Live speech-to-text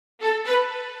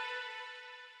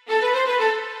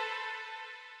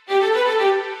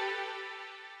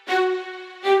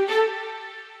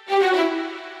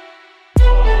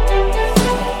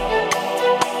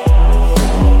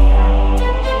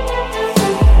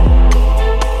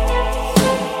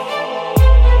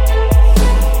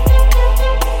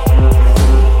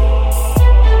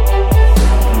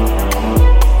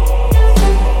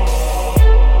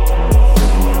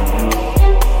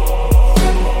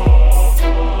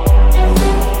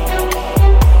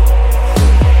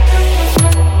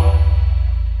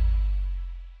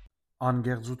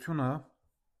Անգեղձությունը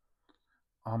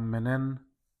ամենեն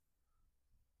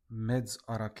մեծ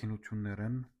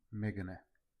առաքինություններն մեկն է։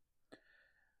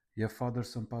 Եվ Father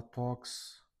Simpat Talks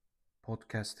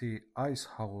podcast-ի այս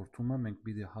հաղորդումը մենք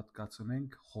պիտի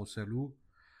հատկացնենք խոսելու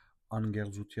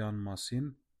անգեղձության մասին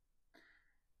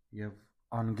եւ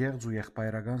անգեղձ ու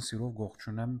եղբայրական սիրով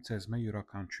ողջունեմ ձեզ մե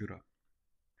յուրաքանչյուրը։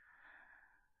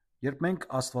 Երբ մենք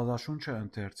Աստվածաշունչը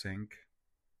ընթերցենք,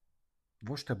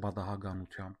 ոչ թե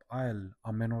բադահականությամբ, այլ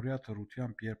ամենօրյա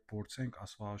թրությամբ, երբ փորձենք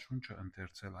Աստվածաշունչը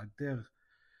ընթերցել, այդտեղ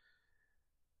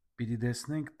պիտի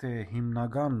տեսնենք, թե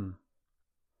հիմնական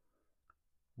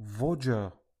ոճը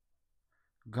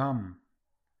կամ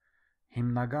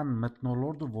հիմնական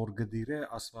մթնոլորտը, որ գդիր է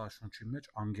Աստվածաշունչի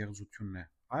մեջ, անգեղձությունն է։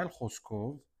 Այլ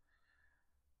խոսքով,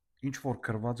 ինչ որ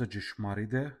գրված է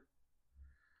ճշմարիտ է,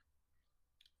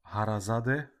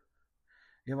 հարազատ է,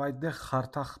 եւ այդտեղ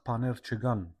խարթախ բաներ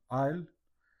չկան, այլ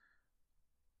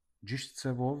ճիշտ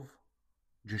ձևով,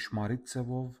 ճշմարիտ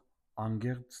ձևով,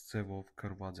 անգեղծ ձևով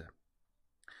գրված է։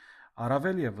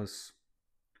 Առավել եւս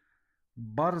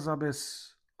բարձրապես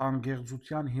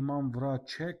անգեղծության հիման վրա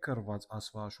չէ գրված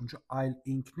Աստվածաշունչը, այլ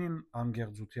ինքնին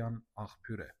անգեղծության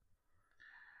աղբյուր է։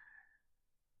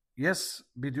 Ես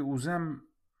պիտի ուզեմ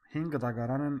 5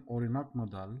 դագարանն օրինակ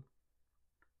մտալ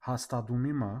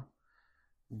հաստատումիմը,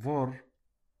 որ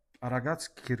Արագած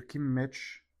քիրքի մեջ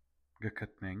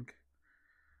գտնենք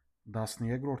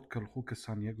 13-րդ գլխու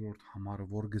 22-րդ համարը,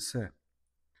 որ գսե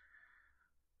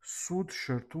սուտ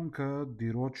շրթունքը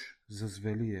դիրոջ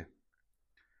զզվելի է,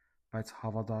 բայց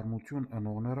հավատարմություն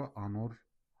ընողները անոր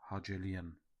հաճելի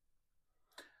են։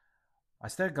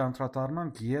 Այստեղ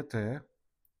կանդրադառնանք, եթե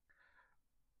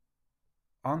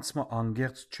անցմը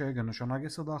անգեղծ չէ,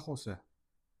 կնշանակի սդախոս է։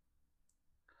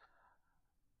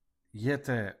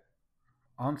 Եթե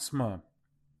անցմը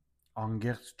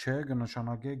անգեղծ չէ,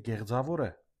 կնշանակի գեղձավոր է։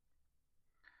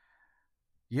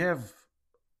 Եվ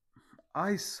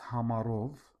այս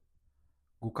համարով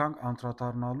գուքանք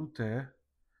անդրադառնալու, թե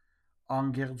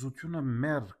անգեղծությունը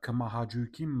մեր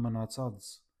կմահաճույքի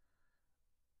մնացած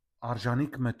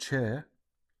արժանիքը չէ,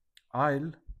 այլ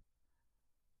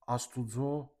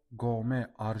Աստուծո գոմե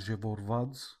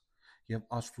արժևորված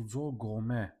եւ Աստուծո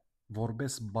գոմե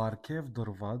որպես բարգև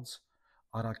դրված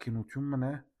առաքինությունն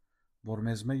է, որ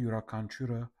մեզ մե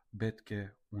յուրաքանչյուրը պետք է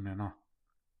ունենա։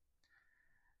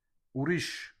 Ուրիշ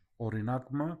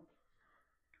օրինակը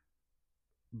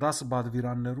 10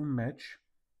 բադվիրաններում մեջ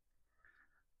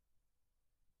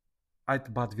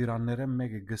այդ բադվիրանները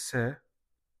մեկը գսե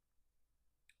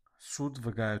սուտ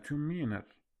վկայություն մի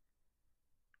ուներ։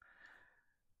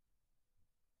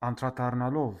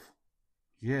 Անդրադառնալով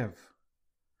եւ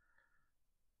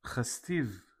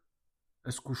խստիվ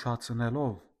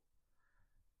զգուշացնելով,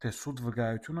 թե սուտ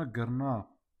վկայությունը գրնա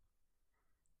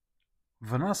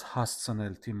վնաս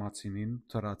հասցնել դիմացինին,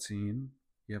 դրացին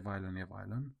եւ այլն եւ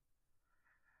այլն,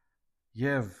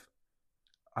 եւ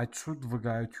այդ սուտ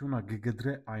վկայությունը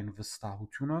գգդրե այն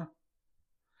վստահությունը,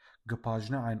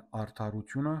 գբաժնե այն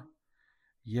արդարությունը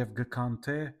եւ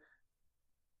գքանթե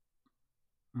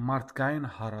մարդկային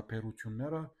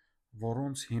հարաբերությունները,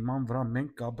 որոնց հիման վրա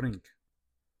մենք կաբրինք։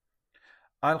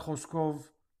 Այլ խոսքով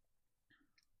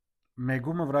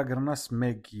մեգումը վրա գրնաս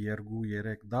 1, 2,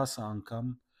 3, 10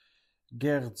 անգամ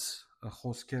գեղձ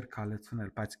խոսքեր կալեցնել,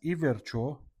 բայց ի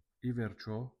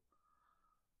վերջո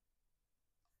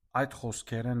այդ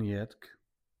խոսքերն ետք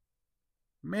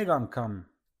մեկ անգամ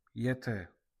եթե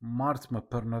մարդը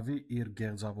բռնվի իր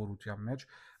գեղձավորության մեջ,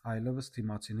 այլևս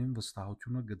դիմացինին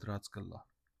վստահությունը գդրած կլա։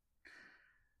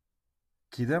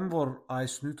 Գիտեմ, որ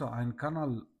այս նյութը այնքան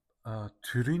էլ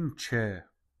թյուրին չէ,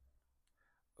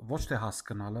 ոչ թե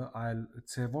հասկանալը, այլ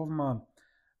ձևով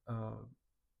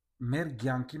մեր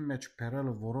կյանքի մեջ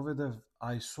բերելը, որովհետև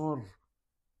այսօր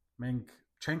մենք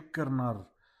չենք կրնար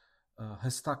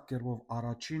հստակ կերպով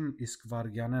առաջին իսկ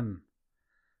վարյանեն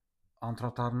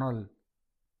անդրադառնալ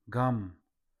կամ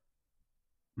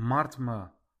մարդը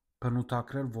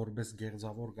բնութագրել որպես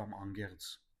գեղձավոր կամ անգեղծ։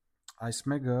 Այս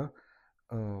մեկը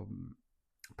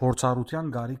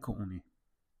փորձառության գարիքը ունի։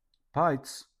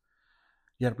 Բայց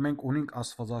երբ մենք ունենք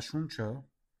Աստվածաշունչը,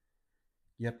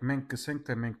 երբ մենք կսենք,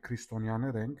 թե մենք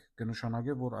քրիստոնյաներ ենք,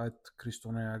 կնշանակի, որ այդ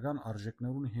քրիստոնեական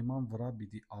արժեքներուն հիման վրա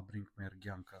պիտի ապրենք մեր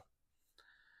կյանքը։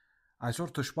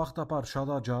 Այսօր դժբախտաբար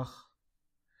շատ աջախ,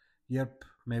 երբ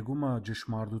մեգումը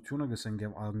ճշմարտությունը գսենք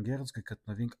եւ անգեղծ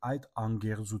կգտնվենք, այդ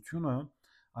անգեղծությունը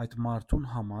այդ մարդուն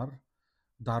համար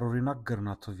դարօրինակ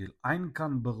գրնաթվիլ,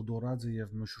 այնքան բղդորած է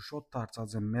եւ մշուշոտ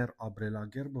դարձած է մեր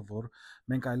ապրելակերպը, որ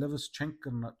մենք այլևս չենք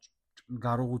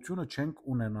կարողությունը չենք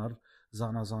ունենալ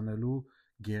զանազանելու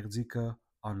գեղձիկը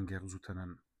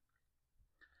անգեղծութենեն։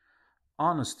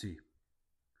 Honesty,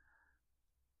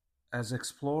 as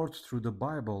explored through the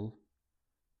Bible,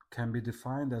 can be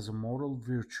defined as a moral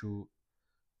virtue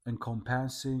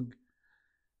encompassing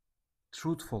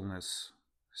truthfulness,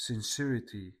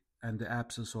 sincerity, and the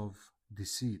absence of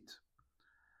deceit.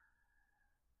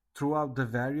 Throughout the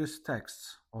various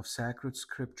texts of sacred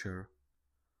scripture,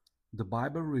 the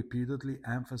Bible repeatedly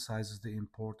emphasizes the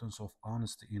importance of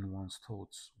honesty in one's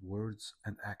thoughts, words,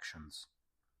 and actions.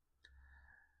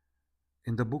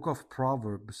 In the book of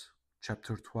Proverbs,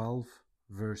 chapter 12,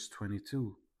 verse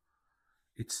 22,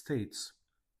 it states,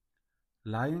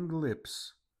 "Lying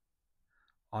lips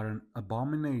are an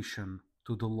abomination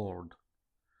to the Lord,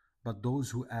 but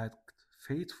those who act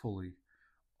faithfully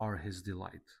are his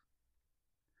delight."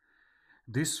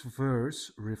 This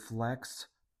verse reflects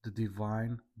the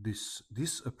divine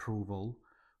disapproval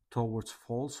towards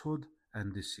falsehood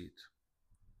and deceit.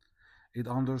 It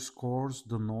underscores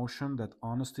the notion that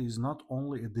honesty is not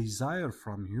only a desire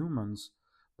from humans,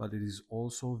 but it is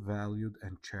also valued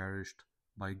and cherished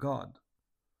by God.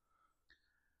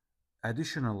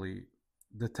 Additionally,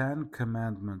 the Ten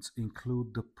Commandments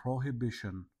include the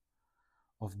prohibition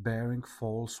of bearing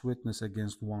false witness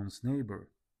against one's neighbor.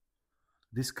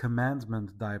 This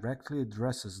commandment directly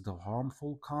addresses the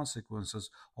harmful consequences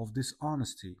of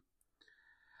dishonesty,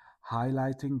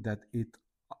 highlighting that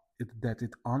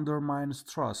it undermines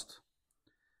trust,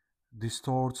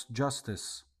 distorts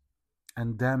justice,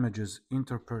 and damages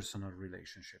interpersonal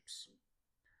relationships.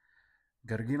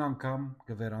 Գրգին անգամ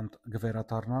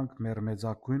գվերադառնանք մեր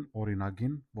մեծագույն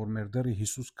օրինագին, որ մեր Տերը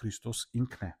Հիսուս Քրիստոս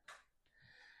ինքն է։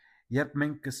 Երբ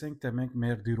մենք կսենք, թե մենք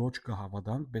մեր Տիրոջ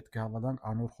կհավատանք, պետք է հավատանք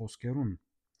անոր խոսքերուն։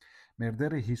 Մեր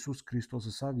Տերը Հիսուս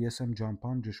Քրիստոսը ասավ. «Ես եմ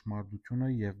ճամփան, ճշմարտությունը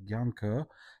եւ կյանքը»,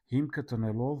 հիմքը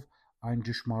տնելով այն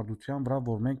ճշմարտության վրա,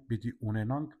 որ մենք պիտի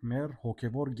ունենանք մեր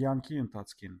հոգեվոր կյանքի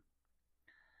ընթացքին։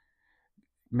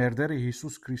 Մեր Տերը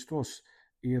Հիսուս Քրիստոս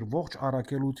իր ողջ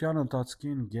առաքելության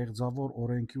ընթացքին գեղձավոր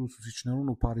օրենքի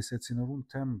ուսուցիչներուն ու փարիսեցիներուն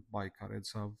թեմ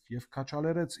պայքարեցավ եւ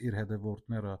քաչալերեց իր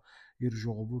հետևորդները, իր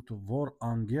ժողովուրդը, որ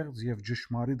անգեղծ եւ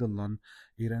ճշմարիտ լան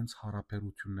իրենց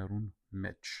հարաբերություններուն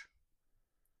մեջ։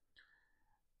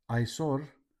 Այսօր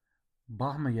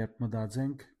բահմը երբ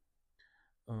մտածենք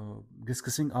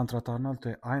գսկսենք անդրադառնալ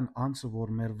թե այն անձը, որ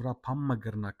մեր վրա փամը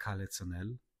գրնա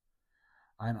քալեցնել,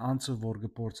 այն անձը, որ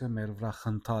գործե մեր վրա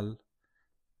խնդալ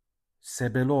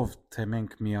սեբելով թե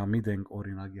մենք միամիտ ենք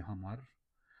օրինակի համար,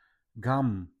 կամ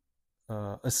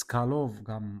ըսկալով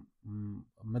կամ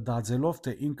մտածելով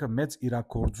թե ինքը մեծ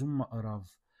իրակորձում ըրավ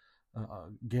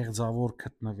գեղձավոր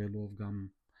գտնվելով կամ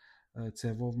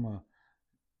ձևով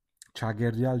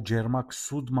չագերդյալ ջերմակ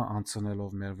սուդմը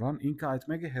անցնելով մեր վրան, ինքը այդ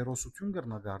մեկը հերոսություն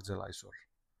կրնա դարձել այսօր։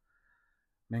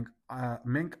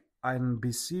 Մենք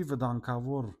այնպիսի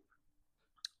վտանգավոր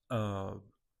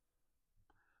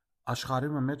աշխարհի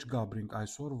մեջ գաբրինք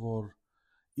այսօր, որ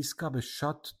իսկապես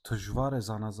շատ դժվար է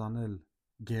զանազանել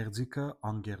գեղձիկը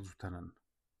անգեղձությանն։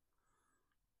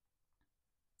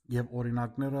 Եվ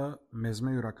օրինակները մեզ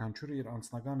մե յուրաքանչյուրը իր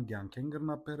անձնական կյանք են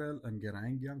գրնապերել,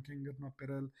 ընկերային կյանք են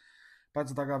գրնապերել,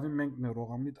 բայց դակավին մենք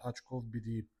ներողամիտ աչքով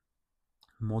պիտի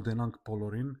մոդենանք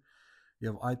բոլորին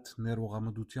եւ այդ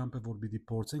ներողամտությամբ է, որ պիտի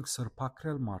փորձենք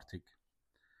սրբակրել մարդիկ։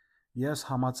 Ես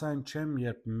համաձայն չեմ,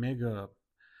 երբ մեկը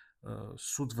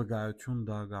սուտ վկայություն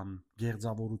դա կամ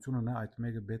գեղձավորությունն է, այդ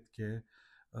մեկը պետք է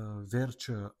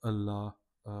վերջը ըլլա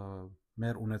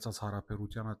մեր ունեցած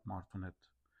հարաբերության այդ մարդուն հետ։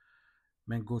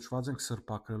 Մենք գոչված ենք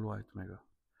սրբակրելու այդ մեկը։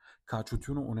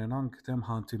 Քաջությունը ունենանք դեմ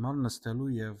հանդիման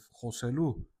նստելու եւ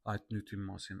խոսելու այդ նյութի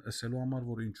մասին, ասելու համար,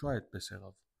 որ ինչու այդպես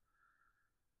եղավ։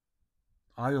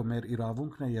 Այո, մեր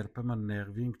իրավունքն է երբեմն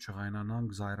նեղվենք,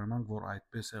 չղայնանանք, զայրանանք, որ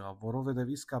այդպես եղավ,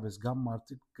 որովհետեւ իսկապես գամ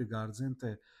մարդիկ կգարձեն,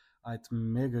 թե այդ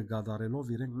մեկը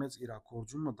գադարելով իրենք մեծ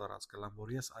իրակորձումը դարած կլան,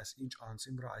 որ ես այսինչ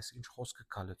անձին վրա այսինչ խոսքը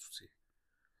քալեցուցի։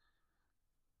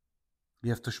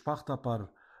 Եվ դժբախտաբար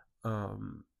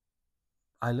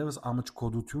այլևս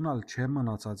ամճկոդություն ալ չէ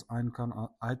մնացած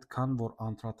այդքան որ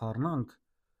անդրադառնանք,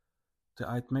 թե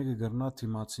այդ մեկը գրնա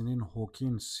թիմացինին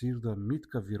հոգին, սիրտը,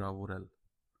 միտքը վիրավորել։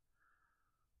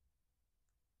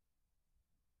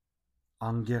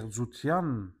 Անգեղծության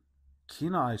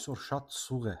քինը այսօր շատ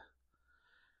սուղ է։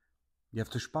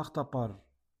 Եվ դժբախտաբար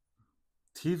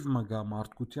թիվ մգա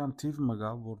մարդկության թիվ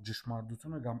մգա, որ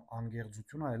ճշմարտությունը կամ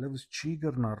անգեղծությունը այլևս չի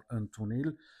գրնար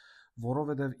ընդունել,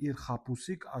 որովհետև իր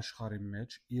խապուսիկ աշխարհի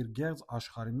մեջ, իր գեղձ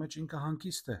աշխարհի մեջ ինքը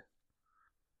հանգիստ է։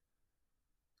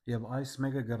 Եվ այս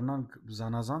մեկը գրնանք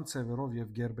զանազան ծևերով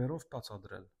եւ գերբերով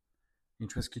բացատրել։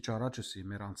 Ինչպես քիչ առաջ ասի,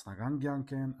 մեր անձնական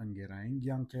կյանք են, ընկերային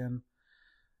կյանք են,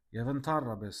 եւ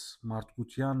ընդհանրապես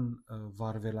մարդկության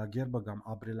վարվելագերբը կամ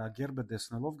ապրելագերբը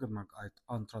տեսնելով գրնանք այդ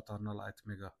անդրադառնալ այդ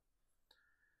մեկը։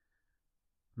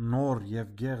 նոր եւ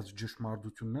գեղձ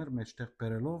ճշմարտություններ մեջտեղ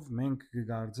բերելով մենք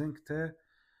կգարձենք թե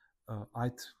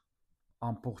այդ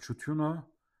ամբողջությունը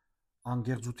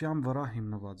անգեղծության վրա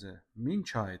հիմնված է։ Մինչ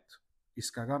այդ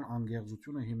իսկական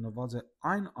անգեղծությունը հիմնված է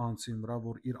այն անձին վրա,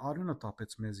 որ իր արյունը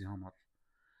տապեց մեզի համար։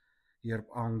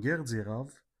 Երբ անգեղծ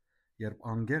եղավ, երբ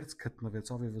անգեղծ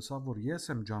գտնվեցավ եւ ասավ, որ ես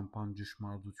եմ ճամփան,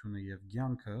 ճշմարտությունը եւ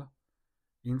կյանքը,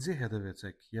 ինձի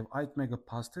հետևեցեք, եւ այդ մեկը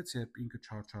փաստեց, երբ ինքը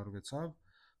չարչարվեցավ,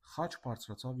 խաչ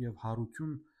բարձրացավ եւ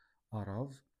հարություն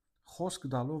արավ, խոսք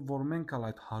տալով, որ մենք ալ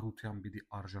այդ հարության պիտի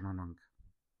արժանանանք։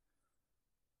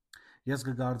 Ես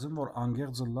կգարձեմ, որ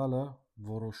անգեղծը լալը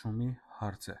որոշումի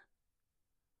հարց է։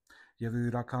 Եվ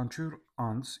յուրաքանչյուր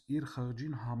անձ իր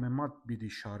խղճին համեմատ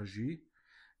պիտի շարժի,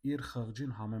 իր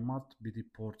խղճին համեմատ պիտի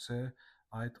փորձե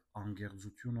այդ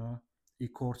անգեղծությունը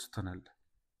իգործ դնել։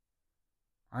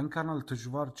 Այնքան էլ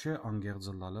դժվար չէ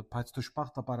անգեղծը լալը, բայց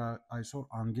դժբախտաբար այսօր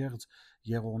անգեղծ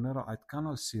եղողները այդքան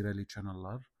էլ սիրելի չեն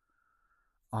լար,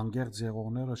 անգեղծ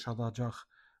եղողները շատ հաճախ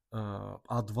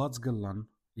ադված գլան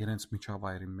իրենց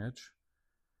միջավայրի մեջ,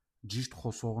 ճիշտ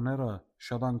խոսողները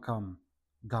շատ անգամ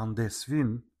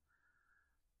գանդեսվին,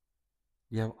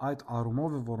 եւ այդ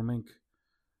առումով է, որ մենք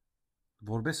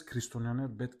որպես քրիստոնյաներ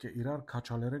պետք է իրար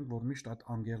քաչալերենք, որ միշտ այդ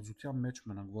անգեղծության մեջ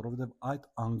մնանք, որովհետեւ այդ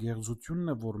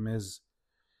անգեղծությունն է, որ մեզ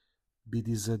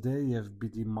պիտի զդե եւ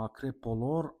պիտի մաքրե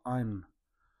բոլոր այն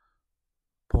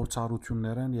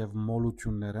փորձառություններն եւ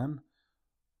մոլություններն,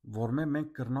 որ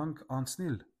մենք կրնանք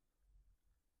անցնել։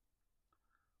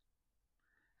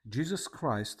 Jesus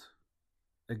Christ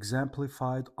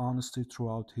exemplified honesty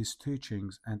throughout his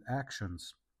teachings and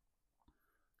actions.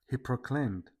 He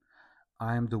proclaimed,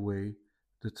 I am the way,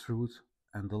 the truth,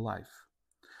 and the life,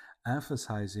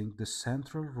 emphasizing the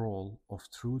central role of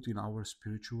truth in our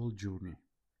spiritual journey.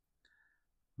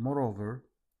 Moreover,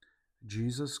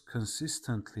 Jesus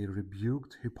consistently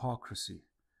rebuked hypocrisy,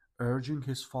 urging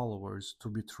his followers to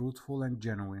be truthful and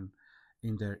genuine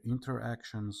in their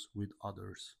interactions with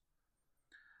others.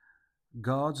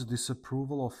 God's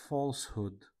disapproval of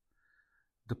falsehood,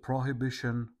 the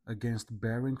prohibition against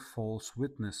bearing false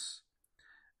witness,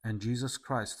 and Jesus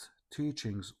Christ's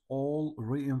teachings all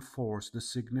reinforce the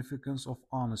significance of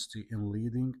honesty in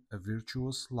leading a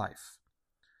virtuous life.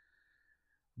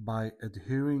 By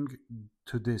adhering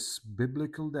to this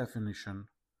biblical definition,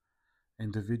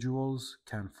 individuals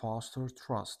can foster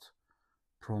trust,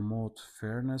 promote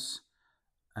fairness,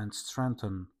 and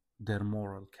strengthen their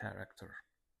moral character.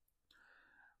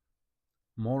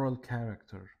 Moral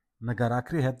character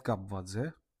նկարագրի հետ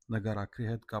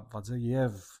կապված է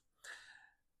եւ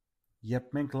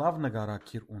երբ մենք լավ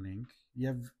նկարագիր ունենք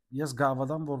եւ ես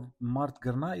գավադամ, որ մարդ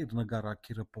գրնա իր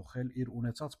նկարագիրը փոխել իր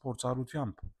ունեցած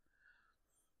փորձառությամբ,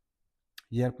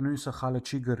 երբ նույն սխալը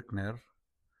չի գրկներ,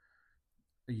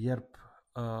 երբ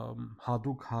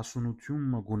հadouk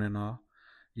հասունություն կունենա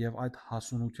եւ այդ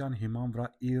հասունության հիման վրա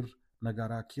իր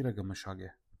նկարագիրը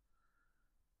կմշակե,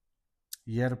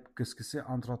 երբ կսկսի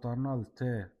անդրադառնալ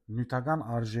թե նյութական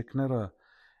արժեքները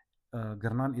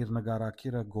գրնան իր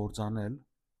նկարագիրը գործանել,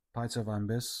 բայց եւ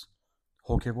այնպես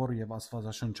հոգեվոր եւ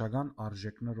աստվածաշնչական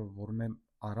արժեքները, որ մենք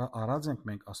արած ենք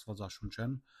մենք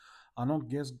աստվածաշունչեն,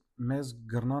 անոնք մեզ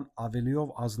գրնան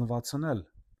ավելիով ազնվացնել,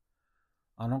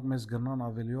 անոնք մեզ գրնան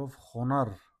ավելիով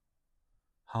խոնար,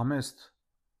 համեստ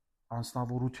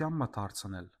անձնավորության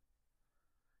մտարցնել։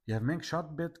 Եվ մենք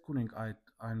շատ պետք ունենք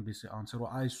այնպիսի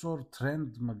անձերով, այսօր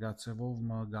trend մգացեվով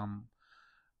կամ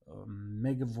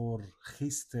մեկը որ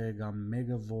խիստ է կամ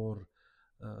մեկը որ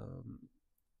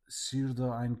սիրտը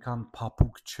այնքան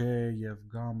փափուկ չէ եւ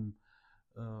կամ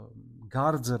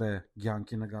գարձր է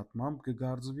ցանկի նկատմամբ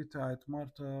կգարձվի թե այդ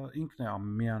մարդը ինքն է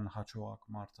ամեն հաջողակ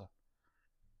մարդը։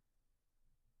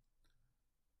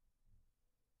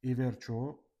 Ի վերջո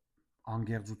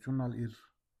անգեղծությունն ալ իր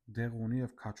դեղ ունի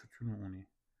եւ քաջություն ունի։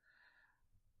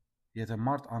 Եթե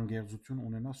մարդ անգեղծություն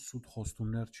ունենա, սուտ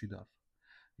խոստումներ չի դար։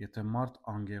 Եթե մարդ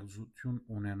անգեղծություն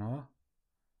ունենա,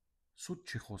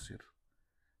 սուտ չի խոսիր։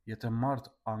 Եթե մարդ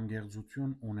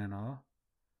անգեղծություն ունենա,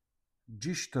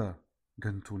 ճիշտը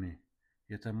գնդունի։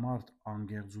 Եթե մարդ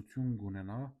անգեղծություն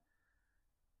ունենա,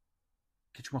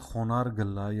 քիչ մը խոնար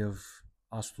գլա եւ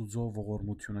աստուծո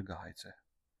ողորմությունը գահայցե։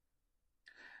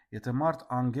 Եթե մարդ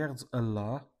անգեղծ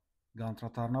ըլլա,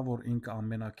 գանտրատարնա, որ ինքը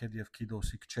ամենակետ եւ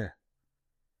քիդոսիկ չէ։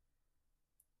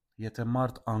 Եթե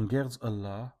մարդ անգեղծ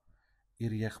ըլլա,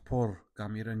 իր եղբոր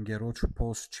կամ իր ընկերոջ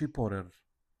փոս չի փորեր։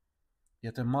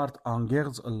 Եթե մարդ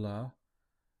անգեղծ ըլլա,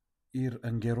 իր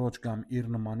ընկերոջ կամ իր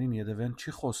նմանին յետևեն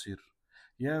չի խոսիր,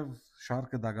 եւ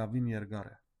շարքը դակավին երկար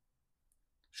է։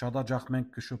 Շատ հաճախ մենք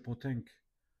կշփոթենք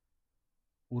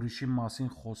ուրիշի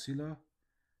մասին խոսիլը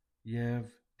եւ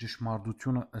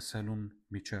ճշմարտությունը ասելուն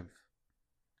միջև։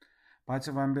 Բայց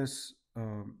եւ այնպես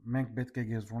մենք պետք է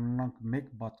գեզրոնանանք մեկ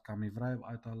պատկամի վրա եւ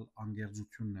այդ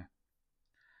անգերձությունն է։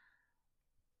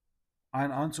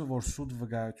 Այն անձը, որ սուտ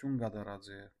վկայություն կատարած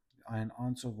է, այն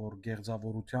անձը, որ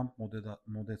գեղձավորությամբ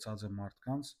մոտեցած է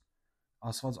մարդկանց,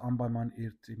 Աստված անպայման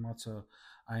իր դիմացը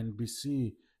այնպիսի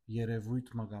երևույթ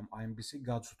կամ այնպիսի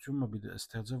գացություն պիտի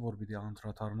ստեղծի, որ պիտի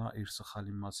անդրադառնա իր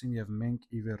սխալի մասին եւ մենք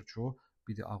ի վերջո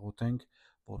պիտի աղոթենք,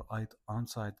 որ այդ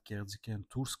անձը այդ գեղձիկեն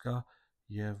դուրս գա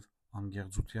եւ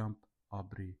անգեղծությամբ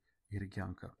ապրի իր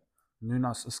կյանքը։ Նույն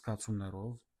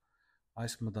ասկացումներով,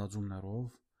 այս մտածումներով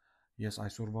ես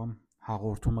այսօրվա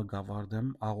հաղորդումը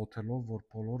կավարտեմ աղոթելով, որ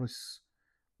բոլորս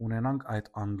ունենանք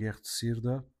այդ անգեղծ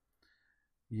սիրտը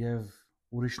եւ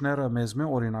ուրիշները մեզ մե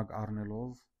օրինակ առնելով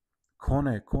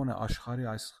քոնե աշխարհի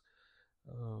այս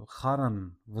խարն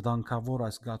վտանգավոր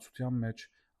այս գացության մեջ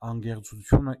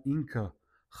անգեղծությունը ինքը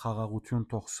խաղաղություն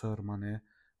թող սրմանե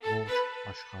ողջ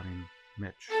աշխարհին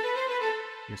մեջ։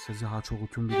 Ես ձեզ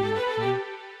հաջողություն կգնահատեմ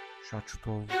շատ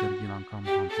շուտով կրկին անգամ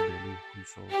հանդիպելու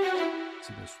հույսով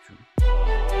ցտեսություն։